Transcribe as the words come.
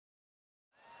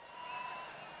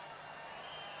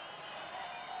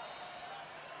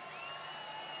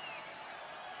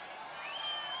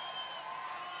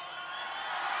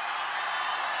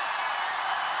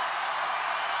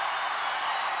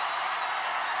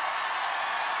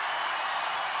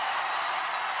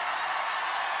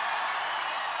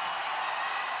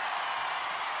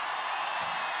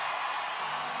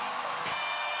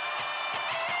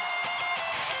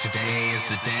Today is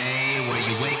the day where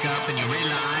you wake up and you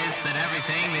realize that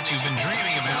everything that you've been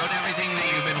dreaming about, everything that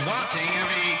you've been wanting,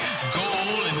 every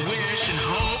goal and wish and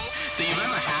hope that you've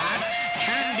ever had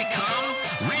can become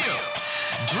real.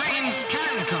 Dreams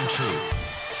can come true.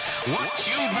 What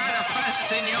you manifest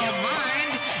in your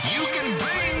mind, you can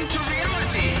bring to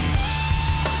reality.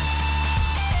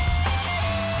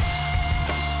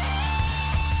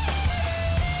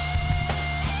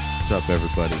 What's up,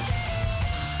 everybody?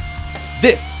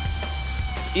 This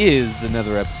is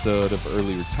another episode of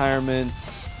Early Retirement.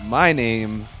 My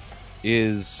name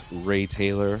is Ray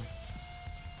Taylor.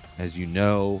 As you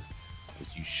know,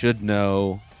 as you should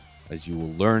know, as you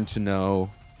will learn to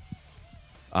know,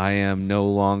 I am no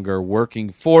longer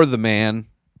working for the man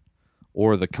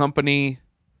or the company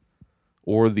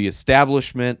or the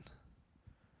establishment.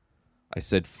 I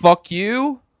said, fuck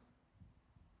you.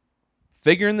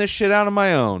 Figuring this shit out on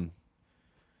my own.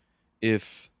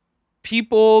 If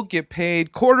people get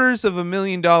paid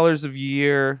 $250,000 a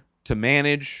year to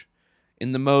manage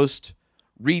in the most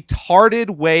retarded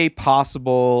way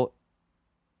possible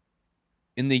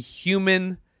in the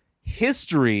human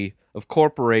history of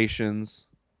corporations,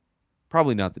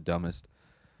 probably not the dumbest,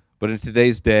 but in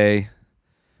today's day,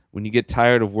 when you get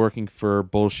tired of working for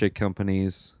bullshit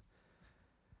companies,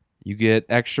 you get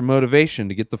extra motivation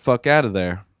to get the fuck out of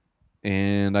there.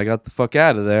 And I got the fuck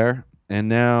out of there. And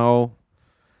now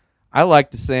I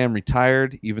like to say I'm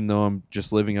retired, even though I'm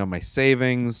just living on my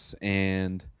savings.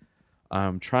 And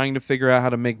I'm trying to figure out how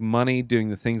to make money doing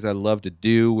the things I love to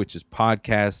do, which is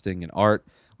podcasting and art.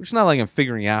 Which is not like I'm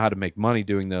figuring out how to make money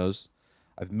doing those.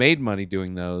 I've made money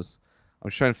doing those. I'm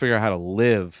just trying to figure out how to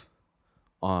live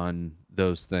on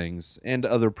those things and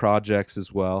other projects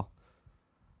as well.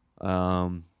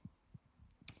 But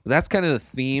that's kind of the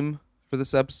theme for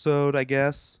this episode, I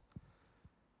guess,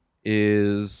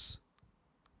 is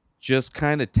just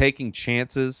kind of taking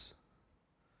chances.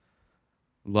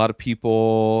 A lot of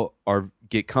people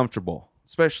get comfortable,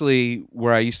 especially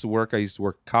where I used to work. I used to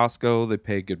work at Costco. They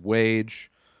pay a good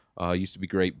wage. Used to be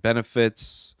great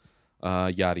benefits,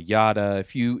 yada yada.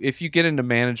 If you get into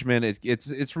management,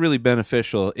 it's really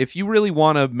beneficial. If you really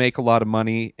want to make a lot of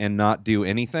money and not do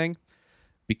anything,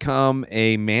 become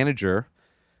a manager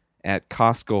at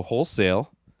Costco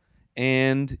Wholesale,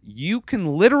 and you can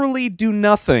literally do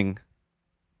nothing.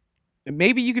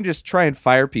 Maybe you can just try and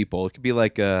fire people. It could be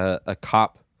like a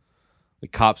cop. The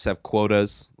cops have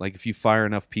quotas. Like if you fire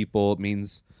enough people, it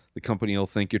means the company will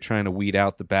think you're trying to weed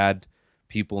out the bad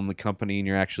people in the company and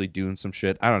you're actually doing some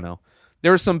shit. I don't know.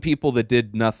 There were some people that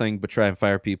did nothing but try and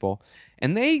fire people,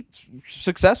 and they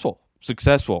successful.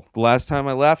 The last time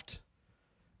I left,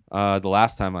 I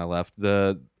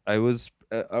was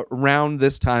around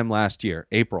this time last year,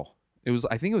 April.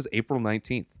 I think it was April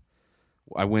 19th.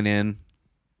 I went in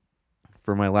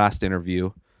for my last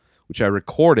interview, which I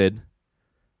recorded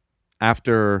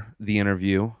after the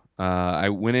interview. I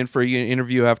went in for an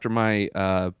interview after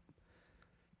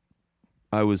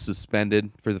I was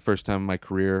suspended for the first time in my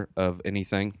career of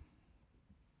anything.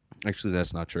 Actually,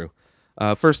 that's not true.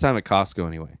 First time at Costco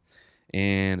anyway.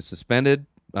 And suspended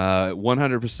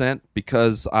 100%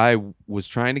 because I was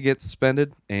trying to get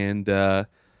suspended. And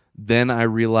then I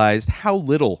realized how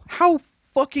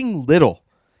fucking little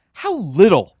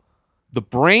the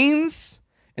brains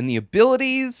and the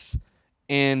abilities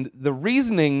and the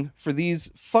reasoning for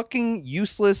these fucking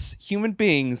useless human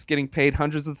beings getting paid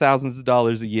hundreds of thousands of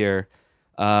dollars a year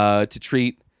to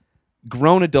treat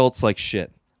grown adults like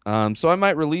shit. So I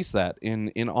might release that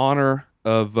in honor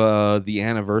of the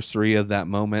anniversary of that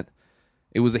moment.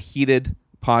 It was a heated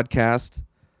podcast.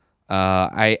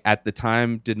 I, at the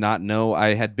time, did not know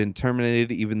I had been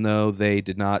terminated, even though they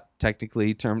did not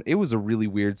technically terminate. It was a really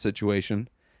weird situation,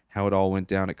 how it all went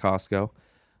down at Costco.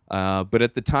 But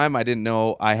at the time, I didn't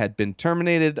know I had been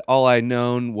terminated. All I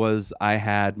known was I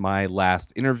had my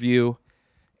last interview,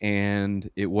 and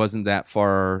it wasn't that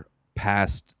far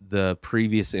past the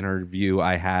previous interview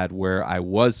I had where I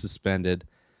was suspended.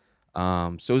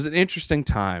 So it was an interesting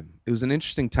time. It was an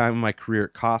interesting time in my career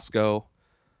at Costco.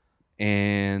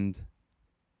 And,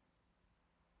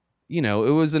 you know, it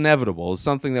was inevitable. It was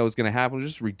something that was going to happen. It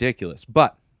was just ridiculous.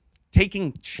 But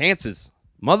taking chances,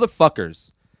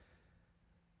 motherfuckers.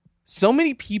 So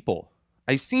many people,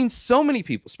 I've seen so many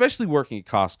people, especially working at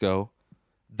Costco,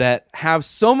 that have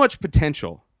so much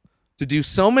potential to do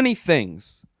so many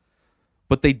things,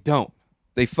 but they don't.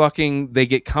 They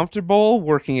get comfortable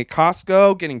working at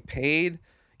Costco, getting paid,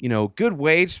 good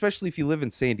wage, especially if you live in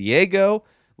San Diego.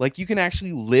 Like, you can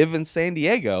actually live in San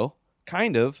Diego,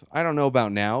 kind of. I don't know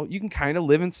about now. You can kind of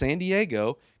live in San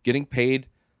Diego getting paid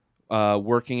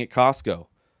working at Costco.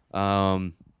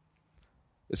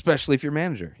 especially if you're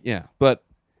manager. Yeah, but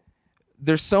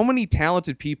there's so many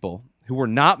talented people who are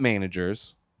not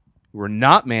managers, who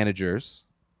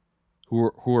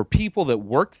are people that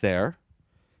worked there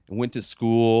and went to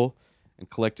school and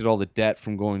collected all the debt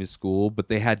from going to school, but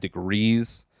they had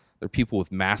degrees. They're people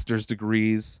with master's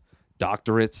degrees,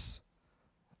 doctorates,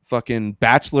 fucking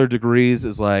bachelor degrees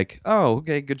is like, oh,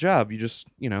 okay, good job. You just,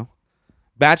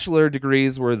 bachelor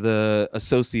degrees were the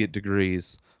associate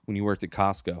degrees when you worked at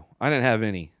Costco. I didn't have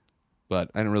any, but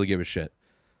I didn't really give a shit.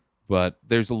 But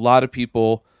there's a lot of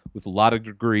people with a lot of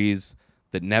degrees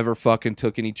that never fucking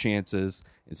took any chances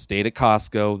and stayed at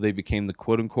Costco. They became the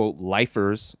quote-unquote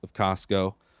lifers of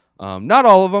Costco. Not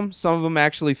all of them. Some of them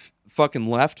actually fucking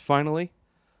left finally.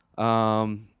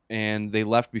 And they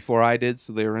left before I did,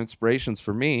 so they were inspirations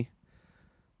for me.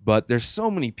 But there's so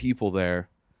many people there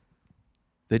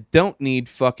that don't need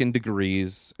fucking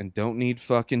degrees and don't need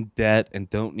fucking debt and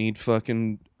don't need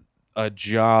fucking a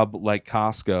job like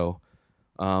Costco.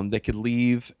 They could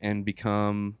leave and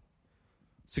become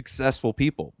successful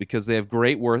people because they have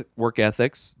great work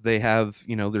ethics. They have,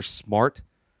 they're smart.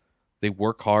 They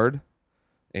work hard.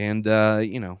 And,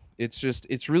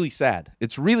 it's really sad.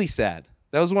 It's really sad.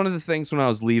 That was one of the things when I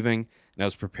was leaving and I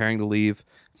was preparing to leave.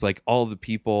 It's like all of the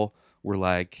people were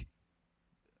like,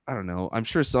 I don't know. I'm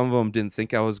sure some of them didn't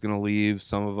think I was going to leave.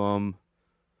 Some of them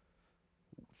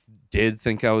did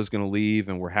think I was going to leave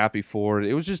and were happy for it.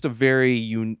 It was just a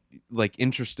very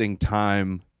interesting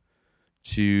time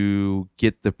to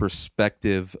get the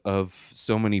perspective of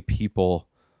so many people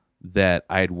that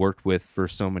I had worked with for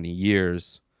so many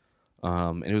years.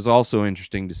 And it was also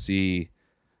interesting to see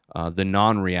the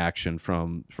non-reaction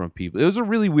from people. It was a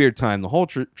really weird time. The whole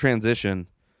transition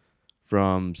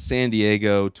from San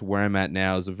Diego to where I'm at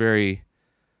now is the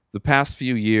past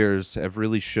few years have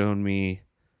really shown me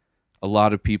a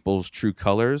lot of people's true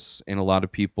colors and a lot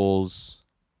of people's,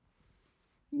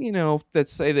 that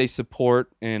say they support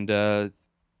and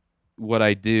what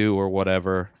I do or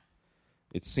whatever.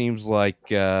 It seems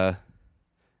like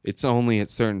it's only at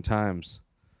certain times.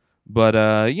 But,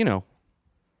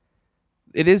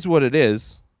 it is what it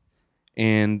is.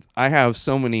 And I have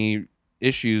so many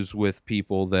issues with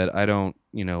people that I don't,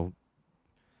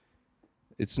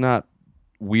 it's not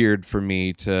weird for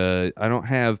me I don't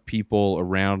have people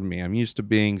around me. I'm used to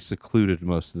being secluded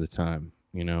most of the time,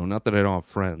 not that I don't have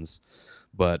friends,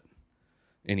 but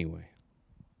anyway,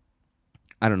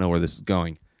 I don't know where this is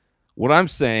going. What I'm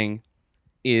saying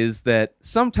is that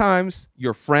sometimes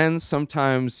your friends,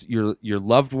 sometimes your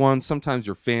loved ones, sometimes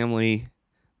your family,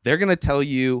 they're going to tell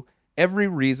you every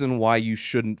reason why you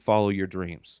shouldn't follow your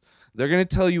dreams. They're going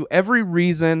to tell you every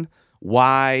reason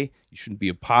why you shouldn't be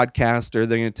a podcaster.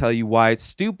 They're going to tell you why it's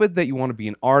stupid that you want to be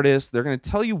an artist. They're going to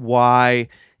tell you why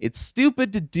it's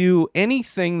stupid to do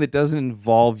anything that doesn't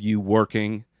involve you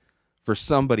working for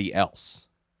somebody else.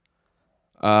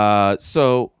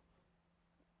 So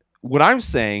what I'm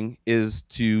saying is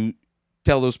to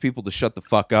tell those people to shut the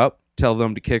fuck up, tell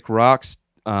them to kick rocks.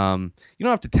 You don't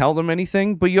have to tell them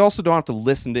anything, but you also don't have to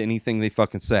listen to anything they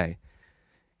fucking say.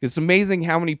 It's amazing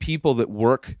how many people that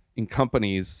work in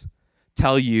companies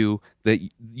tell you that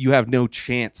you have no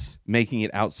chance making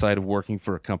it outside of working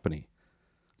for a company.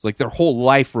 It's like their whole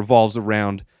life revolves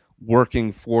around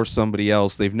working for somebody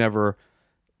else. They've never,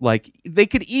 they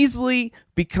could easily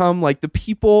become like the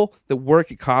people that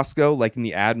work at Costco, like in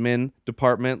the admin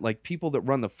department, like people that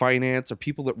run the finance or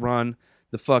people that run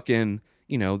the fucking,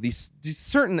 these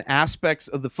certain aspects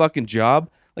of the fucking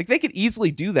job. Like they could easily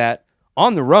do that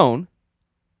on their own,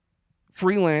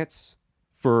 freelance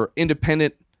for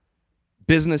independent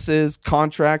businesses,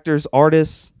 contractors,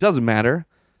 artists, doesn't matter.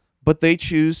 But they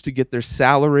choose to get their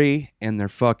salary and their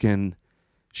fucking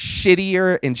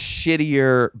shittier and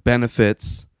shittier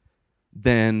benefits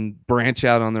than branch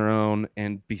out on their own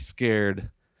and be scared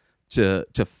to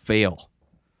fail.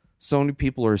 So many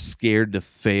people are scared to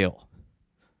fail.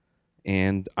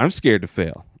 And I'm scared to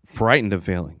fail, frightened of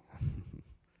failing.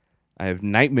 I have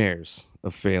nightmares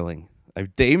of failing. I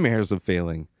have daymares of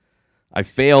failing. I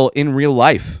fail in real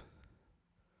life.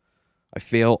 I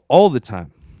fail all the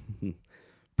time.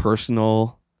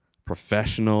 Personal,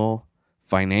 professional,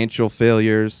 financial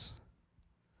failures.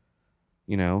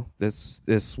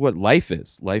 This what life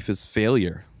is. Life is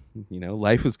failure.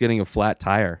 Life is getting a flat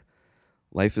tire.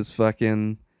 Life is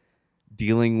fucking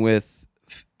dealing with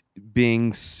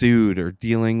being sued or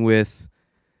dealing with,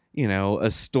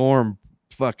 a storm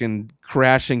fucking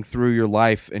crashing through your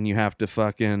life and you have to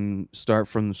fucking start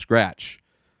from scratch.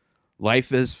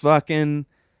 Life is fucking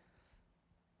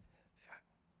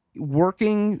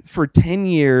working for 10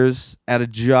 years at a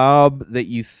job that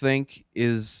you think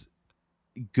is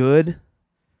good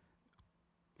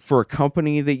for a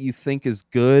company that you think is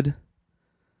good,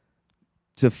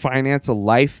 to finance a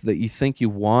life that you think you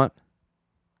want,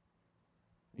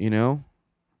 and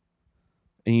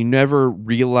you never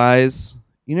realize,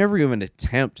 you never even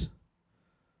attempt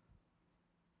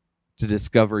to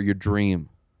discover your dream.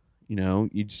 You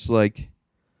just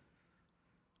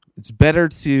it's better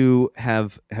to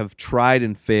have tried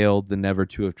and failed than never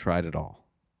to have tried at all.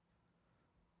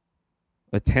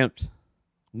 Attempt.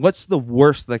 What's the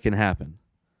worst that can happen?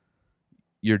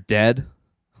 You're dead.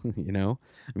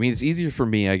 It's easier for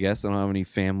me, I guess. I don't have any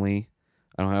family.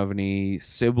 I don't have any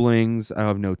siblings. I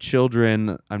have no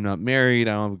children. I'm not married.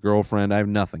 I don't have a girlfriend. I have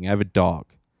nothing. I have a dog,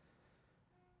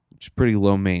 which is pretty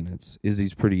low maintenance.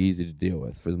 Izzy's pretty easy to deal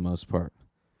with for the most part.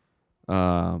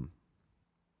 But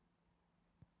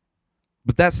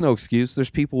that's no excuse. There's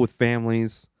people with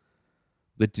families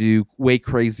that do way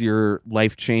crazier,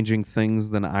 life-changing things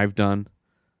than I've done.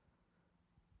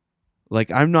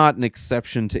 I'm not an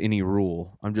exception to any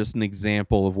rule. I'm just an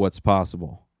example of what's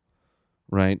possible,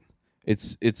 right?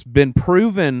 It's been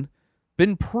proven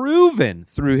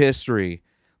through history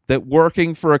that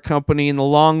working for a company in the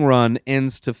long run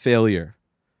ends to failure.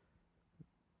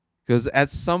 Because at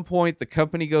some point, the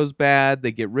company goes bad,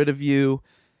 they get rid of you.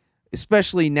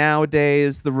 Especially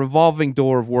nowadays, the revolving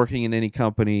door of working in any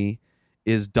company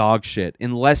is dog shit.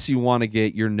 Unless you want to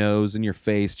get your nose and your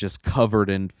face just covered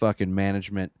in fucking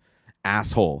management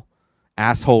asshole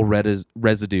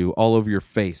residue all over your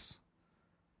face.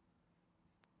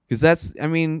 Because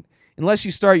unless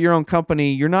you start your own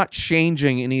company, you're not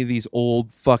changing any of these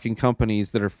old fucking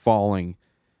companies that are falling.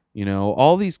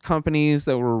 All these companies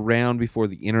that were around before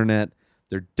the internet,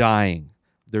 they're dying.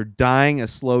 They're dying a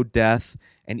slow death.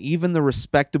 And even the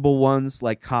respectable ones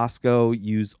like Costco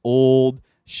use old,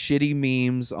 shitty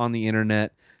memes on the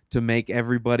internet to make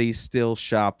everybody still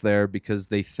shop there because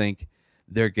they think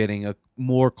they're getting a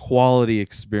more quality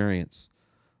experience.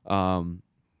 But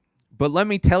let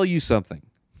me tell you something.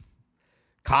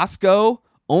 Costco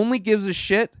only gives a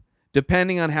shit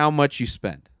depending on how much you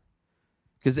spend.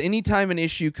 Because anytime an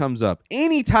issue comes up,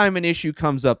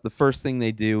 the first thing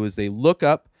they do is they look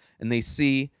up and they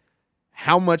see,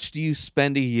 how much do you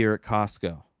spend a year at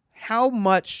Costco? How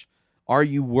much are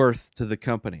you worth to the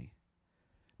company?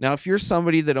 Now, if you're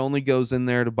somebody that only goes in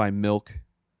there to buy milk,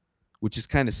 which is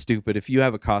kind of stupid if you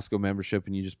have a Costco membership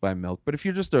and you just buy milk, but if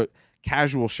you're just a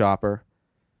casual shopper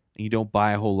and you don't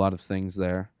buy a whole lot of things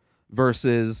there,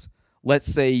 versus let's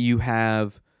say you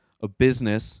have a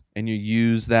business and you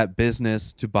use that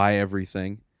business to buy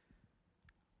everything,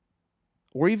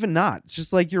 or even not. It's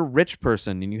just like you're a rich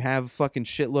person and you have a fucking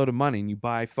shitload of money and you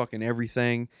buy fucking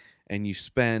everything and you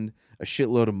spend a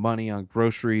shitload of money on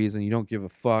groceries and you don't give a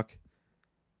fuck.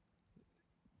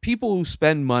 People who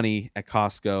spend money at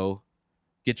Costco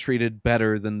get treated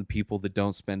better than the people that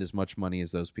don't spend as much money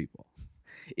as those people.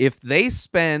 If they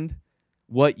spend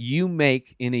what you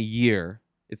make in a year,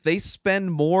 if they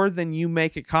spend more than you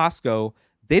make at Costco,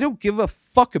 they don't give a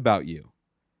fuck about you.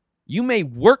 You may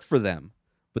work for them,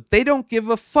 but they don't give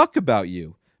a fuck about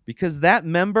you because that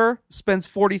member spends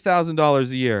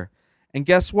 $40,000 a year. And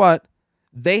guess what?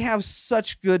 They have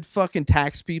such good fucking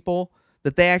tax people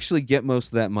that they actually get most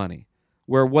of that money.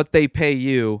 Where what they pay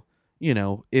you,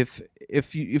 if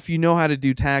you know how to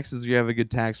do taxes or you have a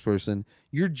good tax person,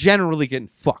 you're generally getting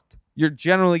fucked. You're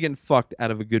generally getting fucked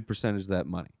out of a good percentage of that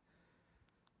money.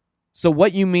 So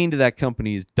what you mean to that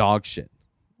company is dog shit.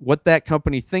 What that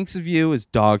company thinks of you is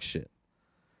dog shit.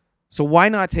 So why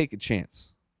not take a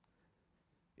chance?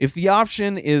 If the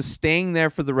option is staying there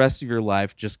for the rest of your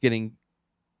life, just getting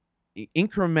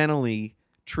incrementally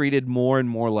treated more and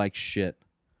more like shit,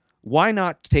 why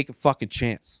not take a fucking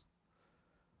chance?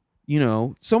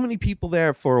 So many people there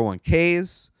have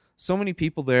 401ks. So many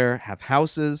people there have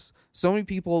houses. So many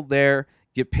people there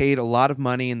get paid a lot of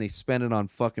money and they spend it on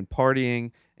fucking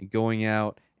partying and going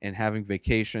out and having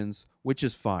vacations, which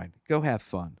is fine. Go have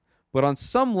fun. But on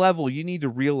some level, you need to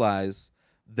realize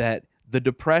that the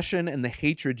depression and the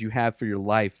hatred you have for your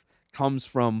life comes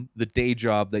from the day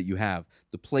job that you have,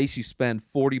 the place you spend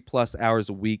 40 plus hours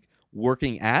a week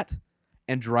working at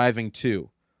and driving to.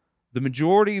 The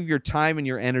majority of your time and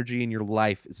your energy in your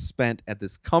life is spent at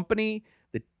this company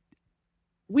that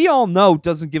we all know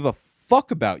doesn't give a fuck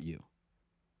about you.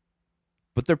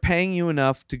 But they're paying you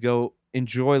enough to go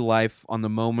enjoy life on the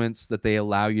moments that they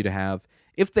allow you to have,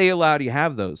 if they allow you to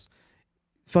have those.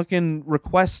 Fucking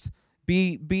request,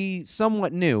 be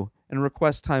somewhat new and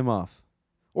request time off.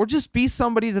 Or just be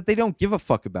somebody that they don't give a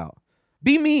fuck about.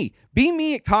 Be me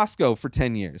at Costco for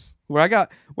 10 years, where I got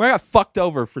fucked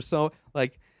over for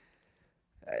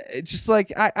it's just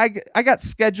like I got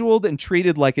scheduled and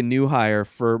treated like a new hire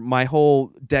for my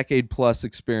whole decade plus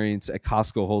experience at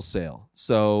Costco wholesale.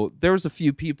 So there was a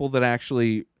few people that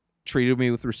actually treated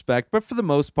me with respect, but for the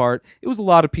most part, it was a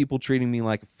lot of people treating me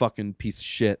like a fucking piece of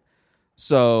shit.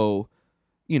 So,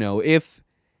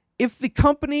 if the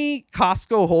company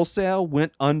Costco Wholesale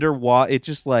went underwater, it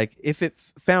just like if it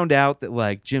found out that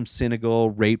like Jim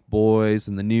Sinegal raped boys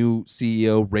and the new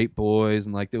CEO raped boys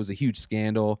and like there was a huge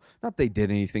scandal, not they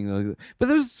did anything, but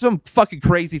there was some fucking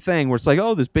crazy thing where it's like,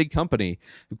 oh, this big company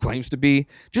who claims to be,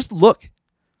 just look.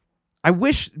 I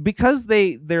wish, because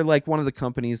they're like one of the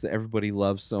companies that everybody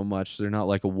loves so much. They're not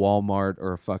like a Walmart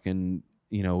or a fucking,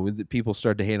 people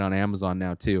start to hate on Amazon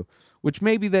now too, which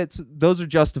maybe those are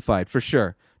justified for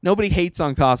sure. Nobody hates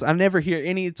on Costco. I never hear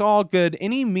any. It's all good.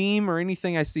 Any meme or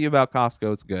anything I see about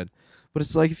Costco, it's good. But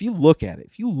it's like if you look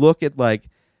at like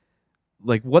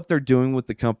what they're doing with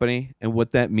the company and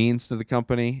what that means to the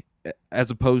company,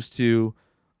 as opposed to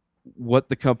what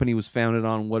the company was founded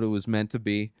on, what it was meant to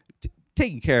be,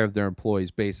 taking care of their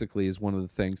employees basically is one of the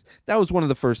things. That was one of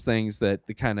the first things that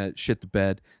they kind of shit the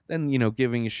bed. Then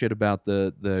giving a shit about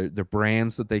the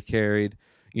brands that they carried.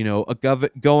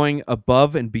 Going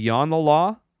above and beyond the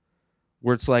law.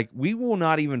 Where it's like, we will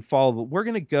not even follow. We're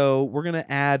going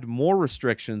to add more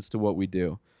restrictions to what we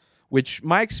do, which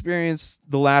my experience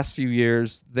the last few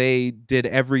years, they did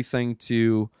everything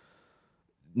to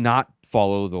not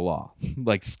follow the law,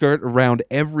 like skirt around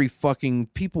every fucking,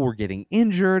 people were getting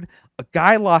injured. A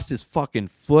guy lost his fucking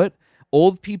foot.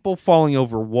 Old people falling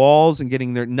over walls and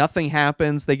getting there. Nothing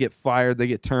happens. They get fired. They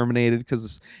get terminated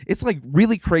because it's like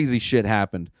really crazy shit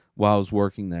happened while I was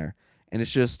working there. And it's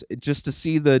just to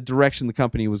see the direction the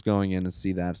company was going in and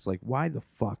see that. It's like, why the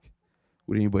fuck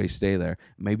would anybody stay there?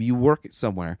 Maybe you work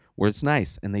somewhere where it's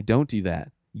nice and they don't do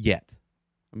that yet.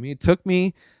 I mean, it took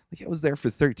me, I was there for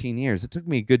 13 years. It took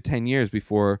me a good 10 years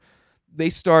before they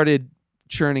started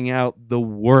churning out the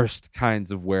worst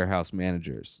kinds of warehouse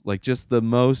managers. Like just the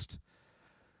most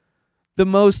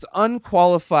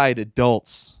unqualified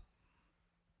adults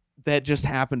that just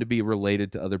happen to be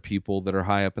related to other people that are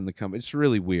high up in the company. It's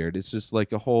really weird. It's just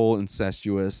like a whole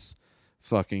incestuous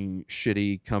fucking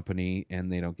shitty company,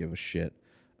 and they don't give a shit.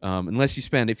 Unless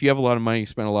if you have a lot of money, you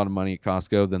spend a lot of money at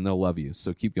Costco, then they'll love you.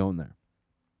 So keep going there.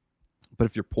 But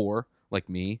if you're poor, like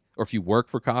me, or if you work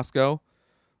for Costco,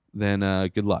 then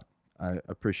good luck. I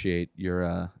appreciate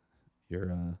your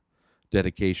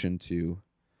dedication to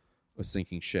a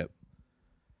sinking ship.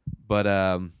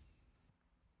 But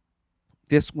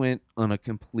this went on a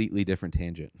completely different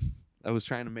tangent. I was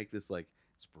trying to make this like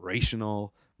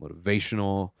inspirational,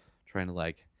 motivational, trying to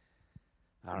I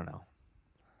don't know.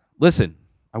 Listen,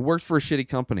 I worked for a shitty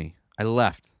company. I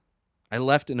left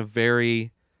in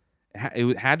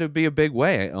it had to be a big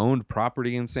way. I owned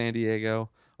property in San Diego.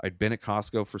 I'd been at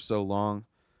Costco for so long.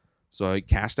 So I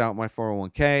cashed out my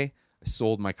 401k. I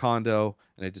sold my condo,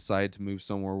 and I decided to move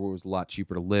somewhere where it was a lot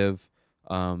cheaper to live.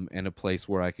 And a place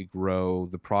where I could grow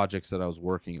the projects that I was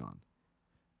working on.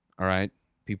 All right.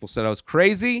 People said I was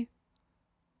crazy.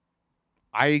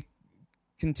 I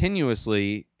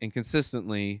continuously and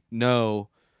consistently know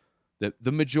that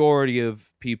the majority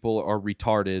of people are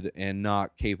retarded and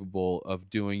not capable of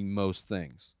doing most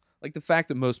things. Like the fact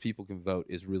that most people can vote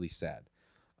is really sad.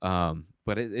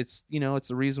 But it's it's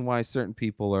the reason why certain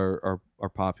people are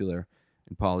popular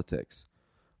in politics.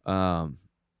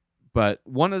 But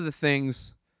one of the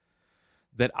things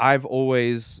that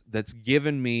that's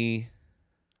given me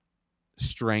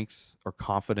strength or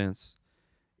confidence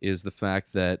is the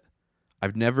fact that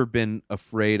I've never been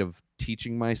afraid of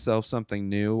teaching myself something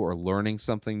new or learning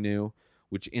something new,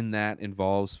 which in that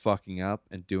involves fucking up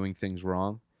and doing things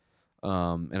wrong.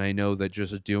 And I know that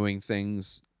just doing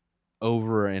things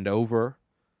over and over,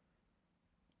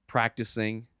 practice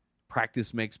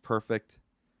makes perfect.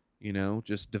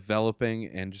 Just developing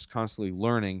and just constantly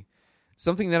learning.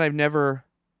 Something that I've never,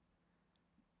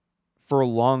 for a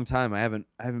long time, I haven't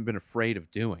been afraid of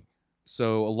doing.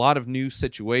 So a lot of new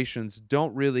situations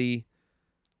don't really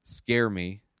scare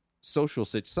me. Some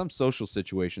social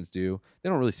situations do. They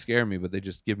don't really scare me, but they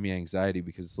just give me anxiety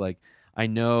because I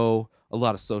know a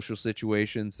lot of social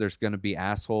situations, there's going to be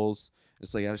assholes.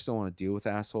 It's I just don't want to deal with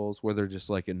assholes where they're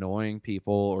just annoying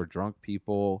people or drunk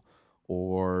people,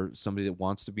 or somebody that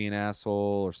wants to be an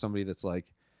asshole, or somebody that's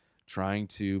trying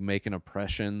to make an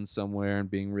impression somewhere and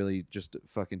being really just a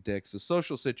fucking dick. So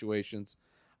social situations,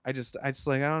 I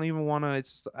don't even want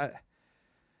to.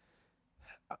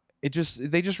 They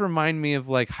just remind me of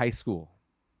high school.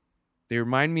 They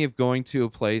remind me of going to a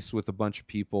place with a bunch of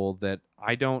people that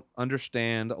I don't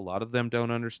understand. A lot of them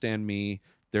don't understand me.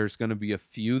 There's going to be a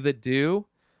few that do,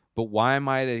 But why am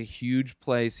I at a huge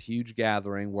place, huge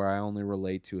gathering where I only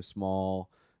relate to a small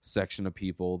section of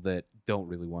people that don't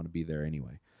really want to be there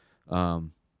anyway?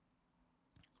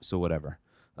 So whatever.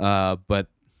 But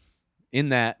in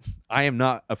that, I am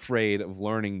not afraid of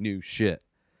learning new shit.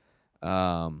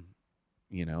 I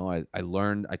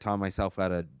taught myself how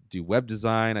to do web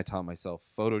design. I taught myself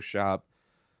Photoshop,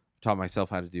 taught myself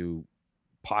how to do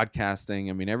podcasting.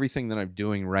 I mean, everything that I'm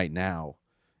doing right now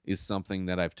is something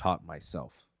that I've taught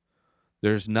myself.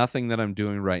 There's nothing that I'm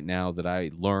doing right now that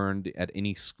I learned at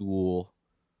any school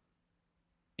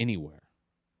anywhere.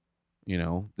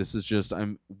 This is just,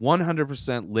 I'm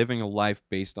 100% living a life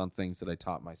based on things that I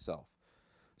taught myself.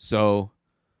 So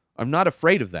I'm not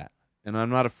afraid of that. And I'm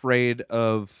not afraid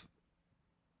of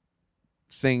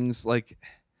things like,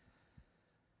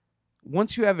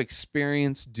 once you have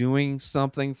experience doing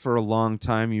something for a long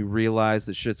time, you realize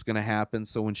that shit's going to happen.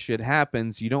 So when shit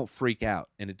happens, you don't freak out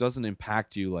and it doesn't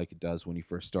impact you like it does when you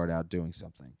first start out doing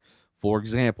something. For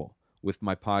example, with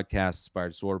my podcast,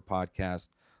 Inspired Disorder Podcast,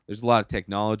 there's a lot of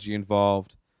technology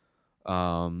involved.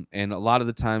 And a lot of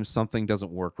the time something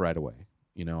doesn't work right away.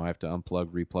 I have to unplug,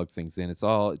 replug things in. It's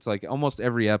like almost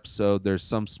every episode, there's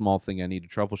some small thing I need to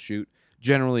troubleshoot.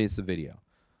 Generally, it's the video.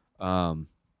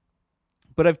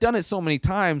 But I've done it so many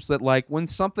times that, like, when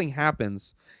something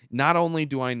happens, not only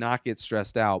do I not get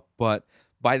stressed out, but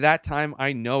by that time,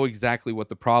 I know exactly what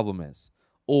the problem is.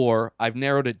 Or I've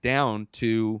narrowed it down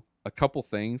to a couple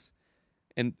things,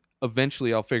 and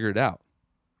eventually I'll figure it out.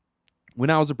 When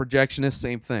I was a projectionist,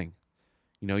 same thing.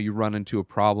 You run into a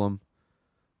problem.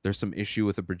 There's some issue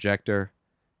with a projector.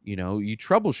 You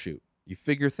troubleshoot. You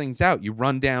figure things out. You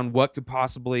run down what could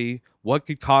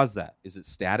cause that. Is it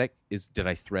static? Did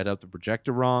I thread up the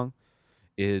projector wrong?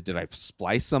 Did I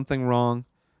splice something wrong?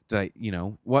 There's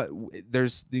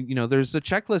a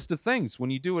checklist of things. When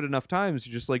you do it enough times,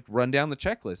 you just like run down the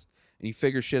checklist and you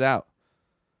figure shit out.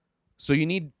 So you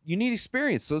need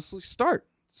experience. So it's like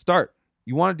start.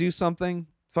 You want to do something?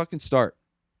 Fucking start.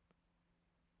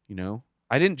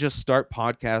 I didn't just start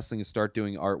podcasting and start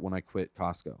doing art when I quit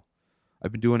Costco.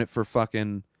 I've been doing it for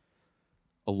fucking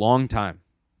a long time.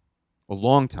 A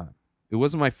long time. It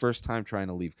wasn't my first time trying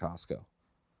to leave Costco.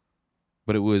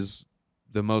 But it was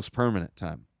the most permanent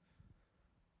time.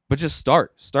 But just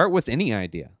start. Start with any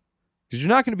idea. Because you're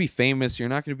not going to be famous. You're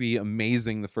not going to be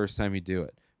amazing the first time you do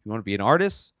it. If you want to be an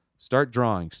artist, start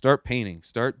drawing. Start painting.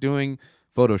 Start doing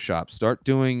Photoshop. Start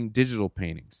doing digital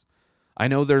paintings. I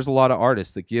know there's a lot of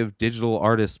artists that give digital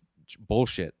artists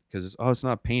bullshit. Because, it's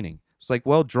not painting. It's like,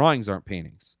 well, drawings aren't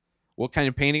paintings. What kind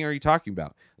of painting are you talking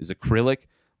about? Is acrylic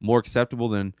more acceptable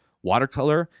than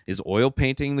watercolor? Is oil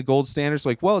painting the gold standard? It's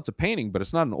like, well, it's a painting, but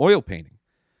it's not an oil painting.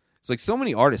 It's like so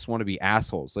many artists want to be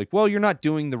assholes. Like, well, you're not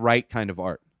doing the right kind of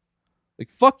art. Like,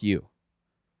 fuck you.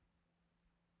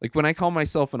 Like, when I call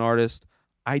myself an artist,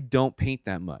 I don't paint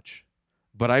that much.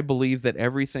 But I believe that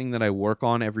everything that I work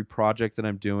on, every project that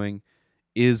I'm doing,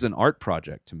 is an art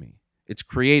project to me. It's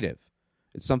creative.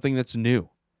 It's something that's new.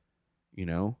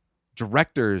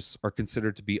 Directors are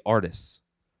considered to be artists.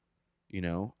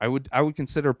 I would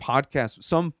consider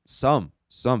podcasts,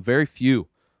 some very few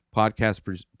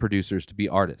podcast producers to be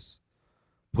artists,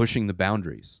 pushing the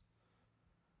boundaries.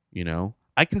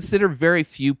 I consider very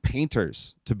few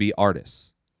painters to be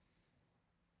artists.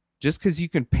 Just because you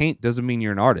can paint doesn't mean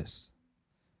you're an artist.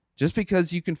 Just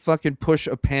because you can fucking push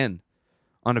a pen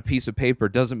on a piece of paper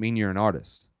doesn't mean you're an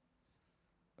artist.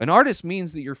 An artist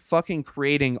means that you're fucking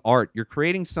creating art. You're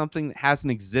creating something that hasn't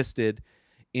existed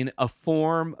in a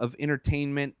form of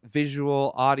entertainment,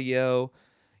 visual, audio,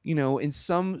 in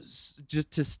some,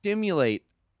 just to stimulate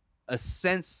a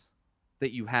sense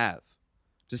that you have,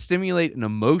 to stimulate an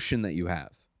emotion that you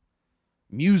have.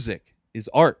 Music is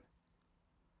art.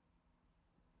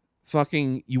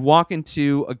 Fucking, you walk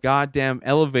into a goddamn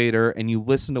elevator and you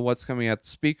listen to what's coming out the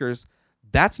speakers.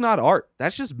 That's not art.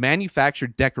 That's just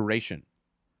manufactured decoration.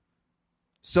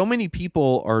 So many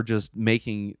people are just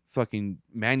making fucking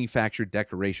manufactured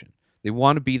decoration. They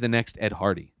want to be the next Ed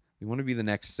Hardy. They want to be the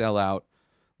next sellout.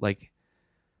 Like,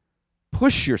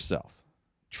 push yourself.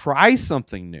 Try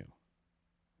something new.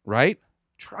 Right?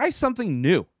 Try something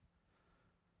new.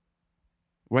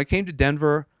 When I came to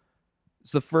Denver,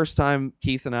 it's the first time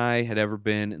Keith and I had ever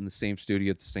been in the same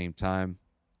studio at the same time.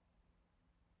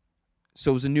 So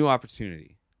it was a new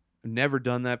opportunity. I've never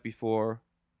done that before.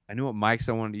 I knew what mics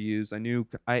I wanted to use.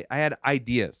 I had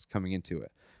ideas coming into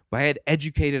it. But I had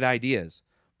educated ideas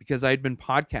because I had been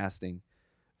podcasting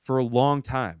for a long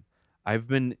time. I've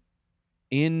been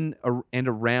in and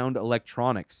around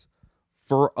electronics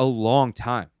for a long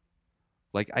time.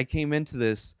 Like, I came into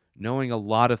this knowing a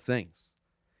lot of things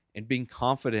and being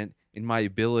confident in my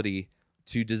ability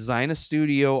to design a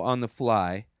studio on the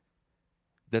fly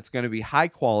that's going to be high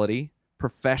quality,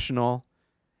 professional,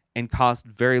 and cost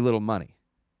very little money.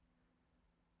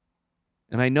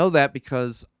 And I know that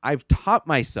because I've taught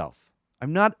myself.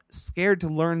 I'm not scared to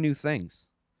learn new things.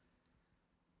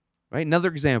 Right? Another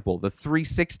example, the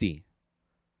 360.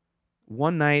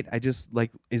 One night, I just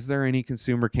is there any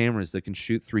consumer cameras that can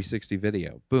shoot 360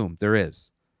 video? Boom, there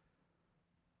is.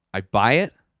 I buy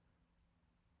it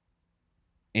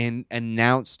and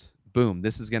announced, boom,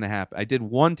 this is going to happen. I did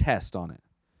one test on it.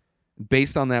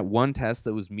 Based on that one test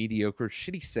that was mediocre,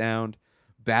 shitty sound,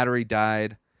 battery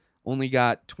died, only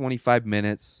got 25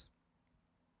 minutes.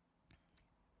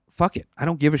 Fuck it. I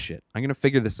don't give a shit. I'm going to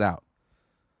figure this out.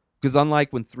 Because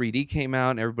unlike when 3D came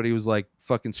out and everybody was like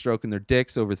fucking stroking their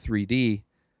dicks over 3D,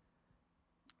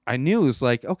 I knew it was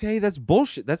like, okay, that's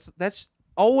bullshit. That's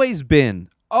always been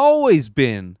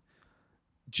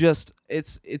just,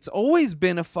 it's always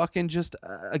been a fucking just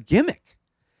a gimmick.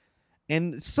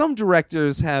 And some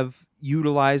directors have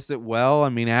utilized it well. I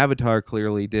mean, Avatar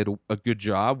clearly did a good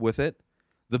job with it.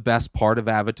 The best part of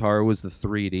Avatar was the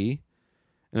 3D.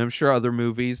 And I'm sure other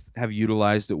movies have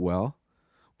utilized it well.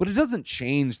 But it doesn't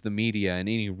change the media in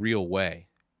any real way.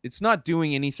 It's not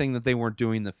doing anything that they weren't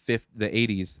doing the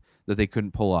 80s that they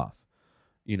couldn't pull off,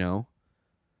 you know?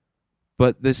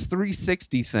 But this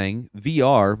 360 thing,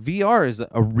 VR is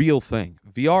a real thing.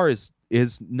 VR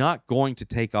is not going to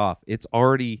take off. It's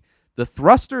already, the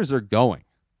thrusters are going.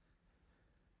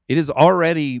 It has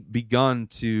already begun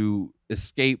to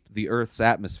escape the Earth's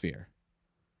atmosphere.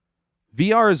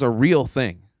 VR is a real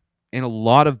thing, and a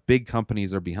lot of big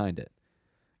companies are behind it.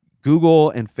 Google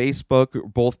and Facebook are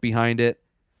both behind it,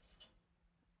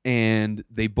 and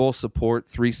they both support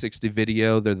 360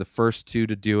 video. They're the first two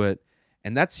to do it,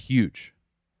 and that's huge.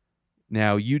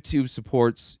 Now, YouTube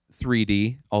supports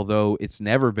 3D, although it's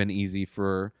never been easy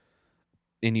for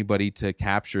anybody to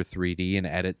capture 3D and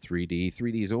edit 3D.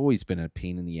 3D has always been a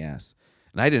pain in the ass,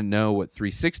 and I didn't know what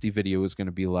 360 video was going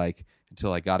to be like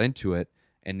until I got into it,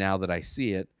 and now that I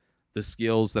see it, the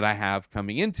skills that I have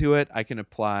coming into it, I can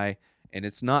apply. And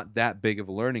it's not that big of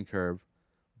a learning curve,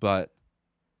 but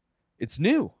it's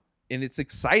new and it's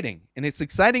exciting. And it's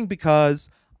exciting because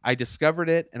I discovered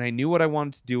it and I knew what I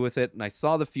wanted to do with it. And I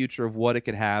saw the future of what it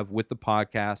could have with the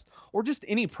podcast or just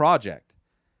any project.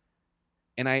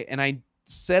 And I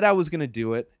said I was going to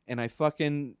do it, and I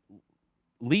fucking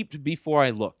leaped before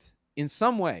I looked in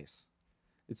some ways.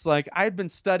 It's like I had been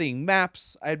studying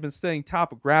maps. I had been studying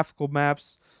topographical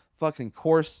maps, fucking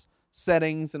course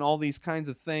settings and all these kinds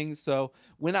of things. So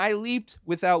when I leaped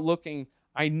without looking,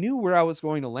 I knew where I was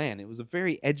going to land. It was a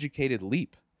very educated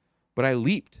leap, but I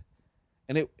leaped.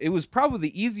 And it was probably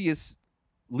the easiest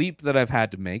leap that I've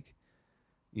had to make.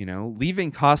 You know,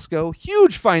 leaving Costco,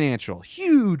 huge financial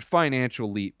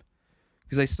leap.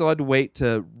 Because I still had to wait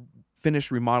to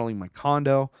finish remodeling my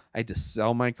condo. I had to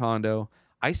sell my condo.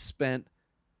 I spent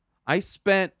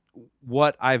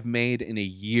what I've made in a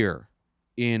year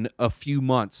in a few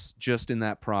months just in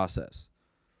that process.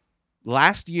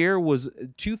 Last year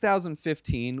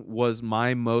 2015 was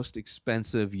my most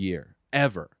expensive year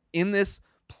ever. In this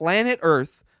planet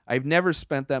Earth, I've never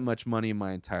spent that much money in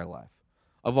my entire life.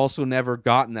 I've also never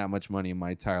gotten that much money in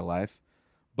my entire life.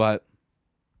 But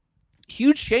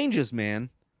huge changes, man.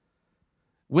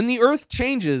 When the Earth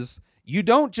changes, you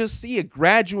don't just see a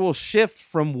gradual shift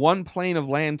from one plane of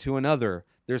land to another.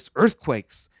 There's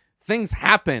earthquakes. Things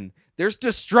happen. There's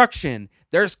destruction.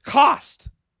 There's cost.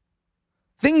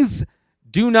 Things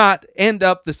do not end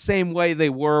up the same way they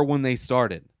were when they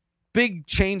started. Big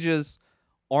changes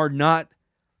are not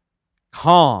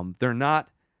calm.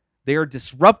 They are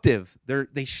disruptive.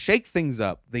 They shake things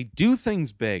up. They do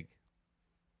things big.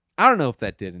 I don't know if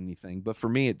that did anything, but for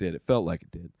me it did. It felt like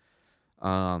it did.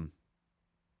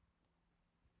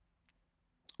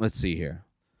 Let's see here.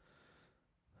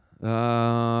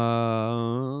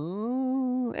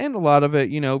 And a lot of it,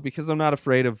 you know, because I'm not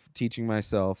afraid of teaching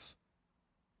myself,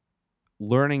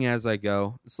 learning as I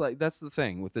go. It's like, that's the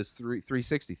thing with this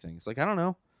 360 thing. It's like, I don't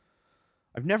know.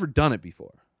 I've never done it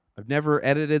before. I've never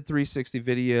edited 360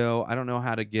 video. I don't know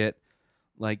how to get,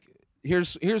 like,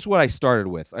 here's what I started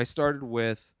with. I started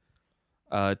with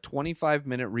a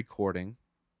 25-minute recording,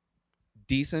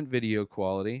 decent video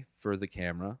quality for the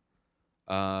camera,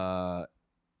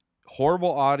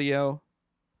 horrible audio,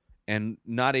 and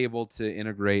not able to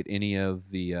integrate any of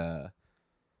the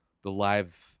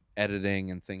live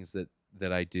editing and things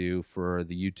that I do for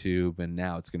the YouTube, and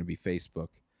now it's going to be Facebook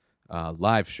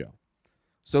live show.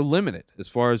 So limited as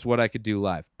far as what I could do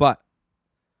live. But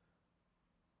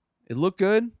it looked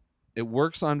good. It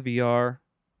works on VR.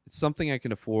 It's something I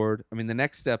can afford. I mean, the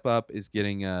next step up is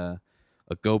getting a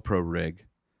GoPro rig,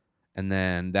 and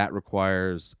then that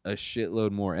requires a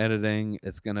shitload more editing.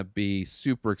 It's going to be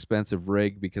super expensive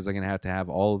rig because I'm going to have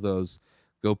all of those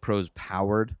GoPros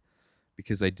powered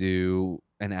because I do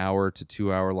an hour to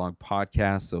 2 hour long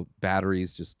podcast, so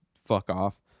batteries just fuck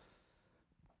off.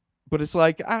 But it's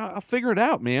like, I'll figure it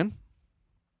out, man.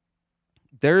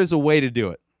 There is a way to do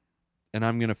it, and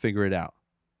I'm going to figure it out.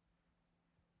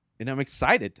 And I'm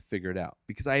excited to figure it out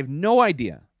because I have no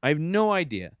idea.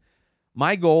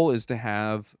 My goal is to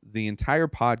have the entire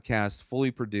podcast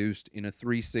fully produced in a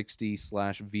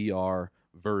 360/VR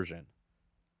version.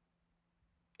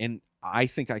 And I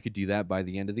think I could do that by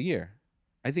the end of the year.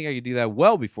 I think I could do that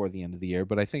well before the end of the year,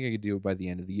 but I think I could do it by the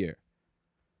end of the year.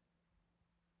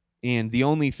 And the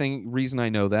only reason I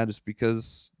know that is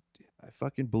because I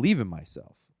fucking believe in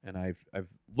myself. And I've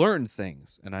learned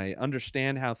things, and I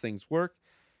understand how things work.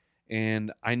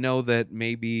 And I know that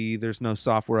maybe there's no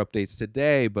software updates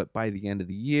today, but by the end of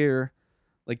the year,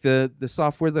 like the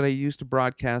software that I use to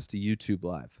broadcast to YouTube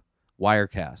Live,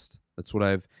 Wirecast. That's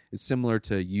what it's similar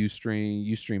to Ustream.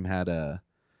 Ustream had a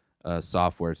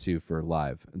software too for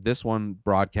live. This one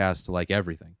broadcasts to like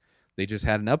everything. They just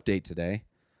had an update today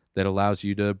that allows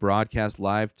you to broadcast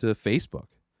live to Facebook.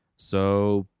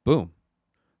 So boom,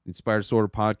 Inspired Disorder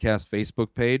Podcast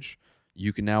Facebook page.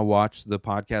 You can now watch the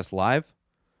podcast live.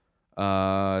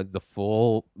 The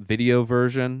full video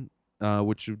version,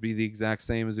 which would be the exact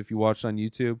same as if you watched on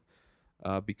YouTube,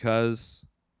 because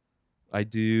I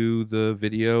do the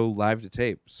video live to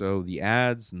tape. So the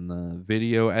ads and the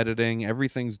video editing,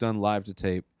 everything's done live to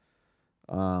tape.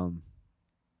 But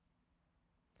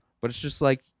it's just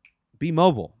like, be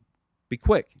mobile, be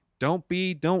quick. Don't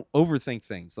overthink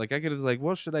things. Like I could have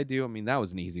what should I do? I mean, that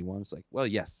was an easy one. It's like, well,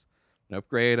 yes, I'm gonna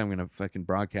upgrade. I'm gonna fucking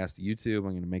broadcast to YouTube.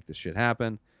 I'm gonna make this shit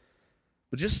happen.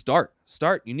 But just start.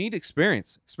 You need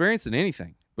experience in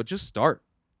anything, but just start.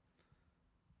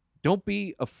 Don't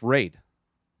be afraid,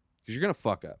 because you're gonna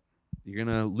fuck up. You're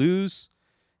gonna lose,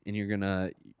 and you're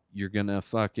gonna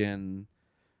fucking.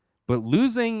 But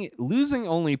losing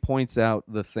only points out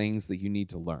the things that you need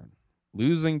to learn.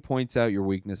 Losing points out your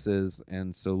weaknesses,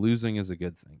 and so losing is a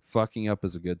good thing. Fucking up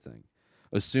is a good thing.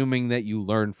 Assuming that you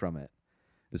learn from it.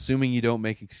 Assuming you don't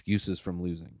make excuses from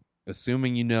losing.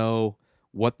 Assuming you know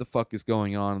what the fuck is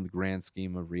going on in the grand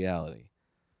scheme of reality.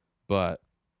 But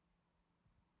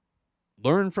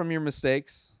learn from your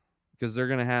mistakes, because they're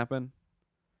going to happen.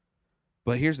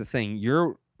 But here's the thing.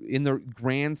 You're in the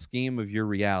grand scheme of your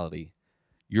reality,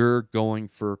 you're going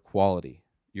for quality.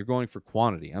 You're going for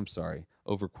quantity,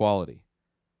 over quality.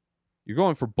 You're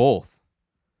going for both.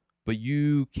 But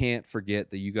you can't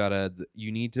forget that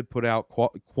you need to put out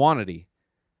quantity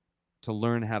to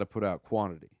learn how to put out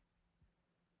quantity.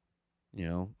 You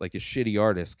know, like a shitty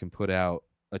artist can put out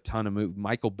a ton of movies.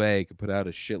 Michael Bay could put out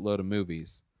a shitload of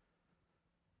movies,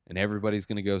 and everybody's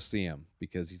going to go see him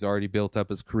because he's already built up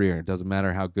his career. It doesn't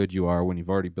matter how good you are when you've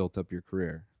already built up your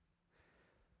career.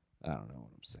 I don't know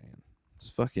what I'm saying.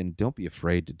 Just fucking don't be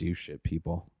afraid to do shit,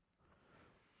 people.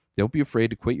 Don't be afraid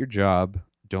to quit your job.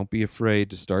 Don't be afraid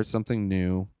to start something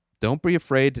new. Don't be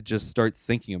afraid to just start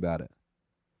thinking about it.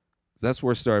 Because that's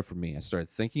where it started for me. I started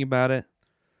thinking about it,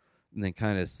 and then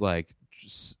kind of like,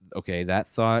 okay,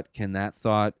 can that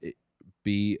thought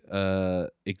be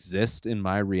exist in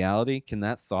my reality? Can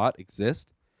that thought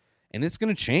exist? And it's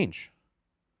going to change.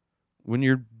 When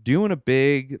you're doing a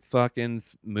big fucking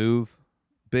move,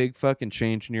 big fucking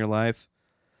change in your life,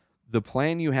 the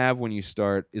plan you have when you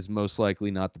start is most likely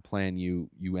not the plan you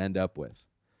end up with.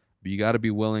 But you got to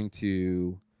be willing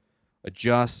to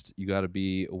adjust. You got to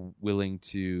be willing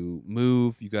to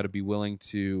move. You got to be willing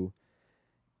to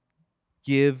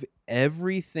give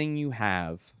everything you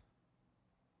have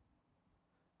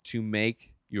to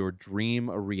make your dream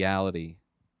a reality,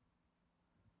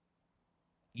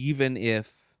 even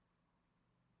if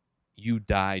you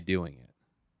die doing it.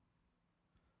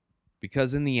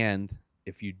 Because in the end,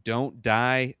 if you don't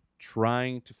die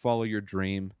trying to follow your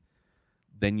dream,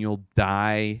 then you'll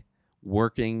die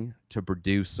working to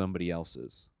produce somebody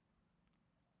else's.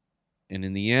 And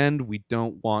in the end, we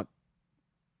want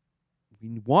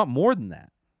more than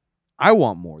that. I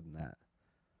want more than that.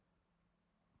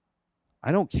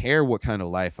 I don't care what kind of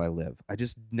life I live. I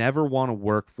just never want to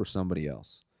work for somebody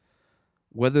else.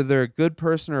 Whether they're a good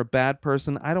person or a bad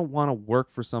person, I don't want to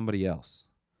work for somebody else.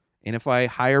 And if I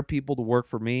hire people to work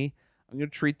for me, I'm going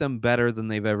to treat them better than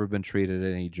they've ever been treated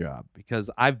at any job.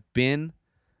 Because I've been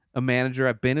a manager,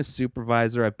 I've been a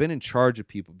supervisor, I've been in charge of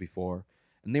people before,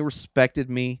 and they respected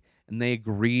me, and they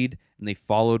agreed, and they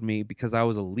followed me because I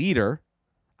was a leader.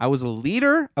 I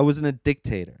wasn't a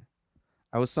dictator.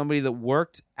 I was somebody that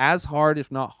worked as hard,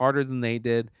 if not harder than they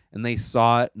did, and they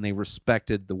saw it and they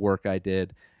respected the work I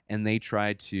did, and they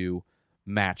tried to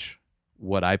match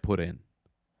what I put in.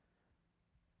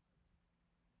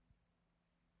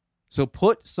 So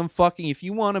put some fucking, if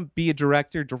you want to be a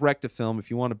director, direct a film. If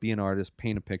you want to be an artist,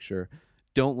 paint a picture.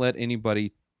 Don't let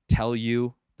anybody tell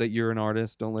you that you're an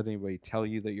artist. Don't let anybody tell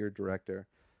you that you're a director.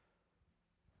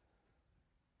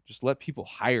 Just let people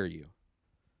hire you.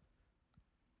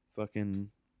 Fucking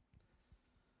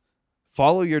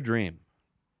follow your dream.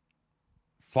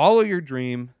 Follow your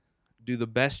dream. Do the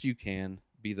best you can.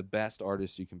 Be the best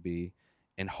artist you can be.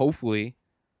 And hopefully,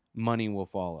 money will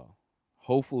follow.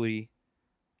 Hopefully,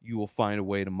 you will find a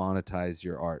way to monetize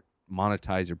your art,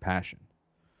 monetize your passion.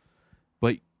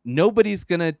 But nobody's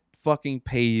going to fucking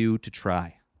pay you to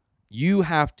try. You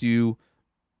have to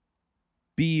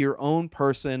be your own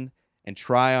person and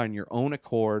try on your own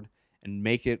accord and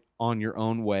make it on your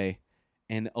own way.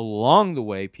 And along the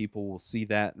way, people will see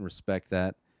that and respect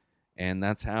that. And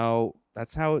that's how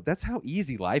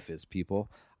easy life is,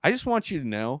 people. I just want you to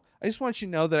know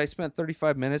that I spent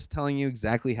 35 minutes telling you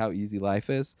exactly how easy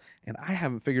life is, and I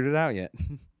haven't figured it out yet.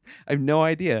 I have no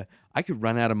idea. I could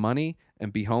run out of money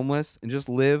and be homeless and just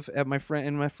live at my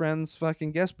friend's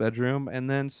fucking guest bedroom and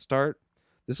then start.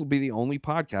 This will be the only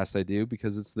podcast I do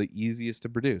because it's the easiest to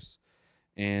produce.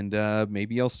 And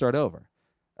maybe I'll start over.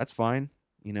 That's fine.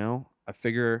 You know, I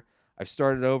figure I've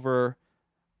started over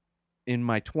in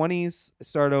my 20s. I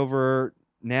start over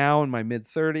now in my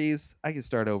mid-30s. I can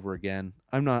start over again.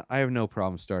 I have no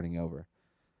problem starting over.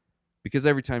 Because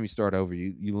every time you start over,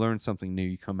 you learn something new.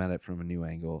 You come at it from a new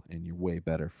angle, and you're way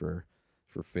better for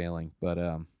failing. But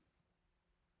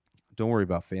don't worry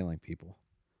about failing, people.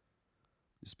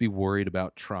 Just be worried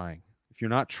about trying. If you're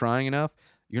not trying enough,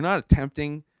 you're not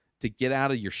attempting to get out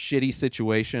of your shitty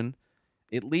situation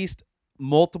at least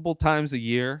multiple times a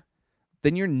year,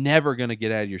 then you're never going to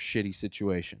get out of your shitty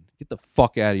situation. Get the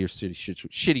fuck out of your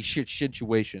shitty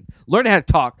situation. Learn how to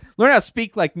talk. Learn how to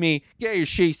speak like me. Get out of your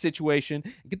shitty situation.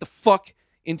 And get the fuck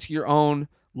into your own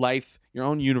life, your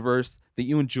own universe that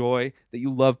you enjoy, that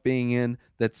you love being in,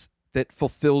 that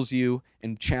fulfills you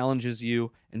and challenges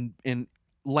you and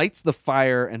lights the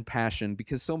fire and passion,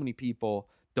 because so many people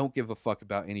don't give a fuck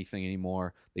about anything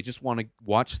anymore. They just want to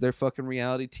watch their fucking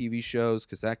reality TV shows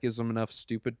because that gives them enough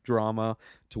stupid drama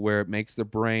to where it makes their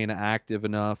brain active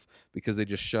enough, because they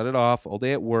just shut it off all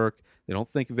day at work. They don't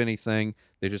think of anything.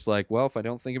 They're just like, well, if I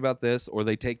don't think about this, or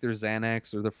they take their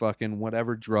Xanax or their fucking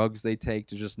whatever drugs they take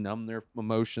to just numb their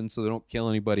emotions so they don't kill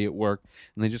anybody at work,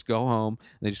 and they just go home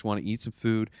and they just want to eat some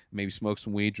food, maybe smoke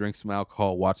some weed, drink some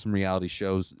alcohol, watch some reality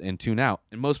shows, and tune out.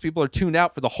 And most people are tuned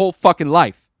out for the whole fucking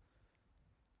life.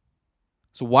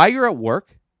 So while you're at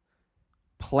work,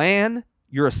 plan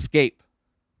your escape.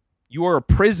 You are a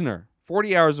prisoner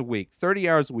 40 hours a week, 30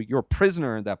 hours a week. You're a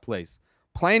prisoner in that place.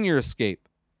 Plan your escape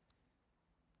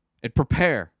and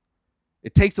prepare.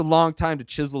 It takes a long time to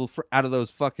chisel out of those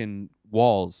fucking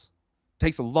walls. It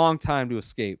takes a long time to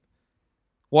escape.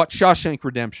 Watch Shawshank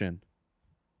Redemption,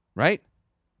 right?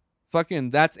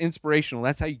 Fucking, that's inspirational.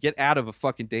 That's how you get out of a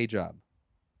fucking day job.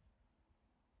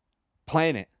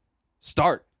 Plan it.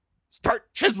 Start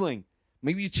chiseling.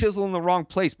 Maybe you chisel in the wrong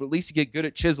place, but at least you get good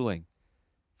at chiseling.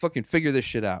 Fucking figure this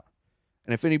shit out.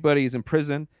 And if anybody is in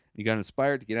prison, you got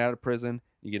inspired to get out of prison,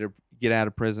 you get out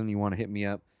of prison, you want to hit me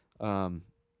up,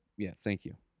 yeah, thank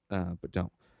you. But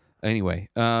don't. Anyway,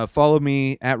 follow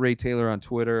me at Ray Taylor on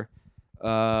Twitter.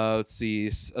 Let's see,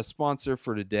 a sponsor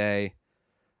for today.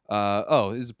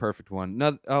 This is a perfect one.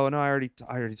 No, I already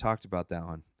talked about that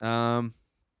one.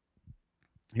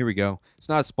 Here we go. It's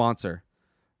not a sponsor.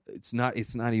 It's not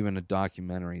even a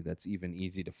documentary that's even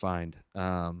easy to find.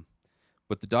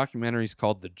 But the documentary is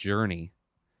called The Journey.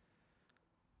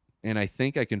 And I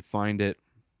think I can find it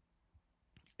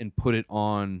and put it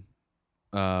on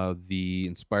the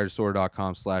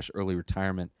inspireddisorder.com/early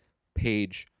retirement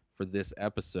page for this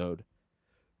episode.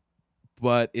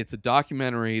 But it's a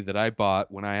documentary that I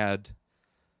bought when it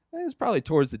was probably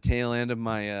towards the tail end of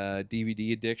my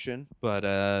DVD addiction. But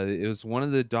it was one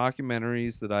of the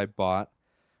documentaries that I bought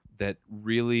that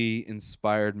really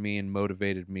inspired me and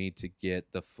motivated me to get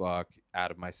the fuck out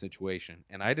of my situation.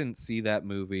 And I didn't see that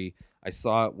movie. I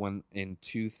saw it in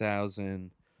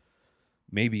 2000,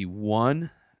 maybe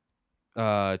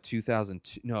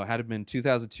 2002. No, it had been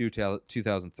 2002,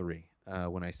 2003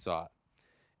 when I saw it.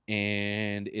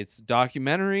 And it's a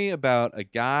documentary about a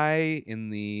guy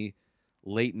in the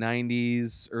late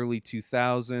 90s, early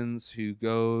 2000s who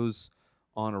goes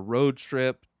on a road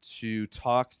trip to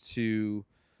talk to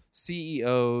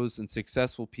CEOs and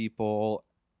successful people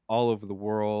all over the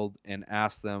world and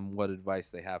ask them what advice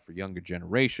they have for younger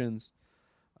generations.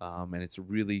 And it's a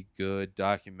really good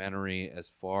documentary as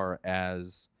far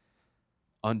as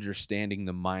understanding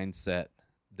the mindset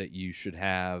that you should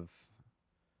have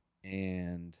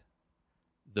and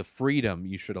the freedom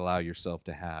you should allow yourself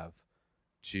to have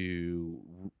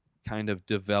to kind of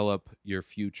develop your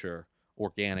future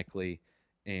organically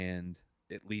and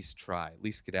at least try, at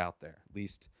least get out there, at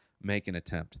least make an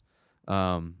attempt.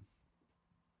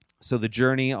 So the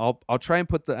journey, I'll try and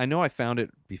put I know I found it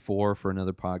before for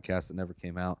another podcast that never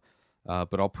came out,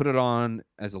 but I'll put it on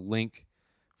as a link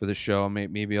for the show.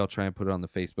 Maybe I'll try and put it on the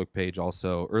Facebook page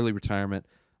also. Early Retirement.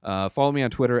 Follow me on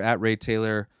Twitter at Ray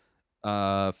Taylor.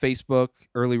 Facebook,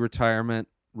 Early Retirement,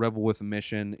 Rebel with a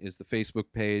Mission is the Facebook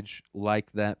page.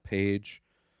 Like that page.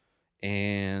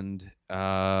 And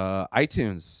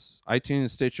iTunes,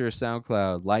 Stitcher,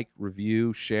 SoundCloud. Like,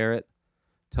 review, share it.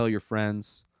 Tell your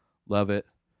friends. Love it.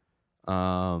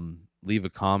 Leave a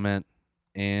comment.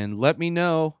 And let me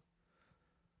know.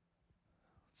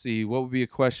 Let's see, what would be a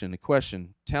question?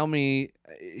 Tell me,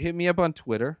 hit me up on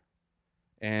Twitter.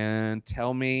 And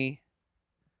tell me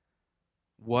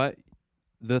what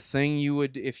the thing you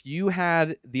would, if you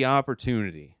had the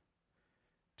opportunity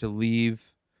to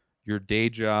leave your day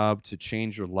job, to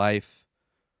change your life,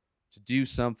 to do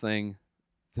something,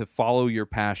 to follow your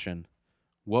passion,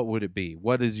 what would it be?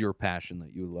 What is your passion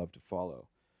that you would love to follow?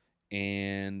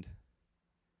 And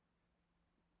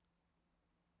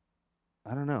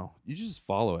I don't know. You just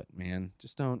follow it, man.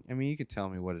 Just don't. I mean, you can tell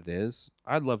me what it is.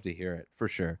 I'd love to hear it for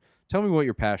sure. Tell me what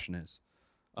your passion is.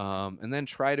 And then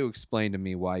try to explain to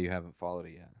me why you haven't followed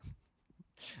it yet.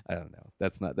 I don't know.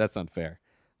 That's unfair.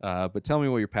 But tell me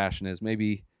what your passion is.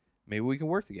 Maybe we can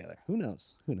work together. Who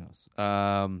knows?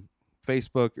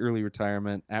 Facebook, Early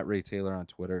Retirement, at Ray Taylor on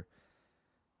Twitter,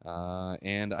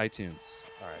 and iTunes.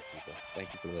 All right, people.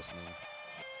 Thank you for listening.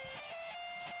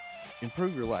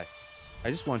 Improve your life. I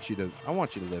want you to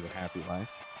live a happy life.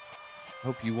 I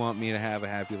hope you want me to have a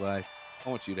happy life. I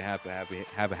want you to have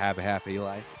a happy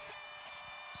life.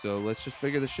 So let's just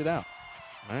figure this shit out.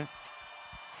 All right?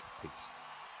 Peace.